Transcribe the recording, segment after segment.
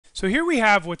So here we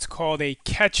have what's called a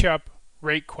catch-up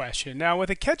rate question. Now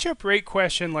with a catch-up rate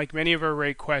question, like many of our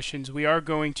rate questions, we are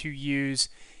going to use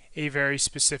a very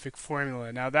specific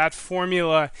formula. Now that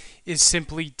formula is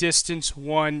simply distance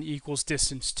 1 equals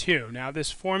distance 2. Now this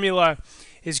formula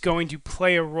is going to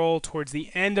play a role towards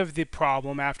the end of the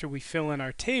problem after we fill in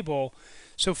our table.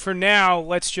 So for now,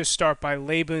 let's just start by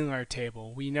labeling our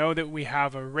table. We know that we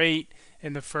have a rate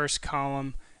in the first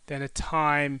column, then a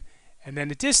time, and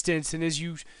then a distance. And as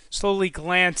you slowly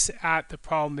glance at the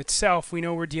problem itself, we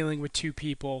know we're dealing with two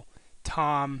people,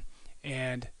 Tom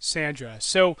and Sandra.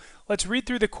 So let's read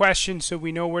through the question so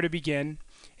we know where to begin.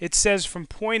 It says from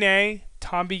point A,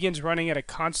 Tom begins running at a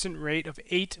constant rate of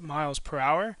 8 miles per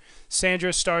hour.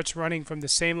 Sandra starts running from the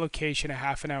same location a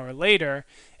half an hour later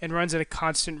and runs at a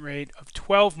constant rate of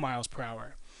 12 miles per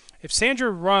hour. If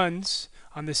Sandra runs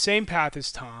on the same path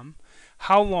as Tom,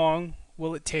 how long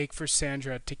will it take for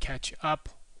Sandra to catch up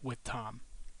with Tom?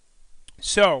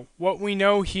 So what we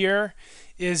know here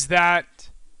is that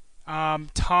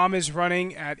Tom is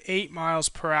running at 8 miles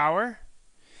per hour,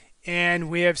 and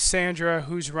we have Sandra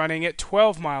who's running at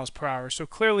 12 miles per hour. So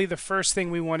clearly the first thing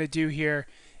we want to do here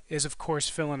is, of course,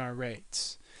 fill in our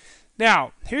rates.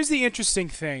 Now, here's the interesting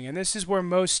thing, and this is where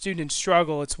most students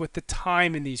struggle. It's with the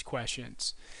time in these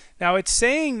questions. Now, it's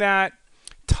saying that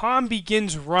Tom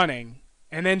begins running,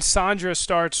 and then Sandra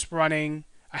starts running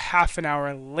a half an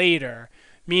hour later,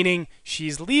 meaning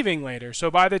she's leaving later.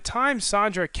 So by the time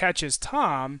Sandra catches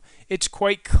Tom, it's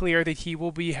quite clear that he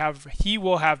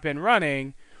will have been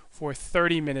running for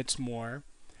 30 minutes more,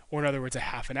 or in other words, a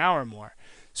half an hour more.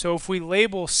 So if we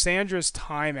label Sandra's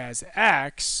time as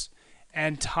X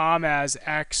and Tom as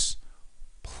X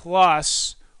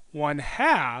plus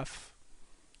 1/2,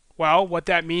 well, what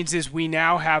that means is we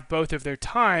now have both of their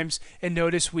times, and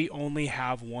notice we only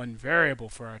have one variable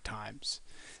for our times.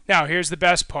 Now, here's the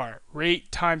best part.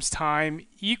 Rate times time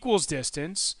equals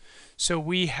distance. So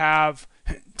we have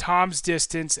Tom's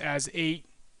distance as 8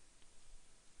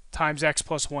 times x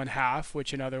plus 1/2,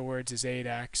 which in other words is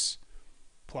 8x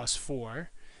plus 4.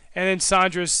 And then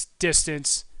Sandra's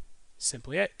distance,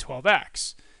 simply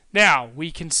 12x. Now,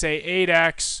 we can say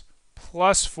 8x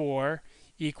plus 4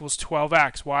 equals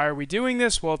 12x. Why are we doing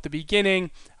this? Well, at the beginning,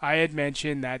 I had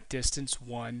mentioned that distance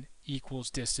 1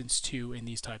 equals distance 2 in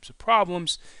these types of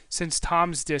problems. Since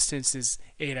Tom's distance is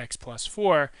 8x plus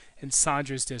 4 and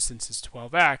Sandra's distance is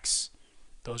 12x,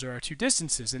 those are our two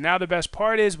distances. And now the best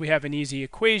part is we have an easy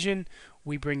equation.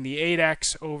 We bring the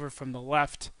 8x over from the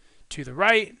left to the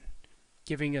right,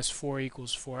 giving us 4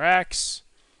 equals 4x.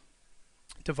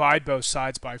 Divide both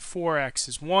sides by 4, x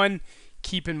is 1.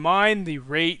 Keep in mind the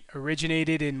rate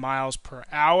originated in miles per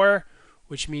hour,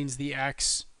 which means the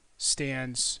x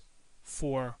stands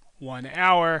for 1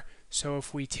 hour. So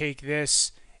if we take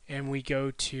this and we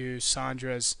go to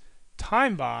Sandra's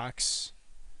time box,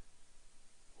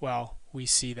 well, we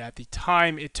see that the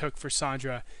time it took for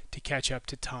Sandra to catch up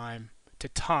to Tom,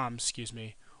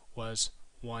 was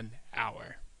 1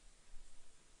 hour.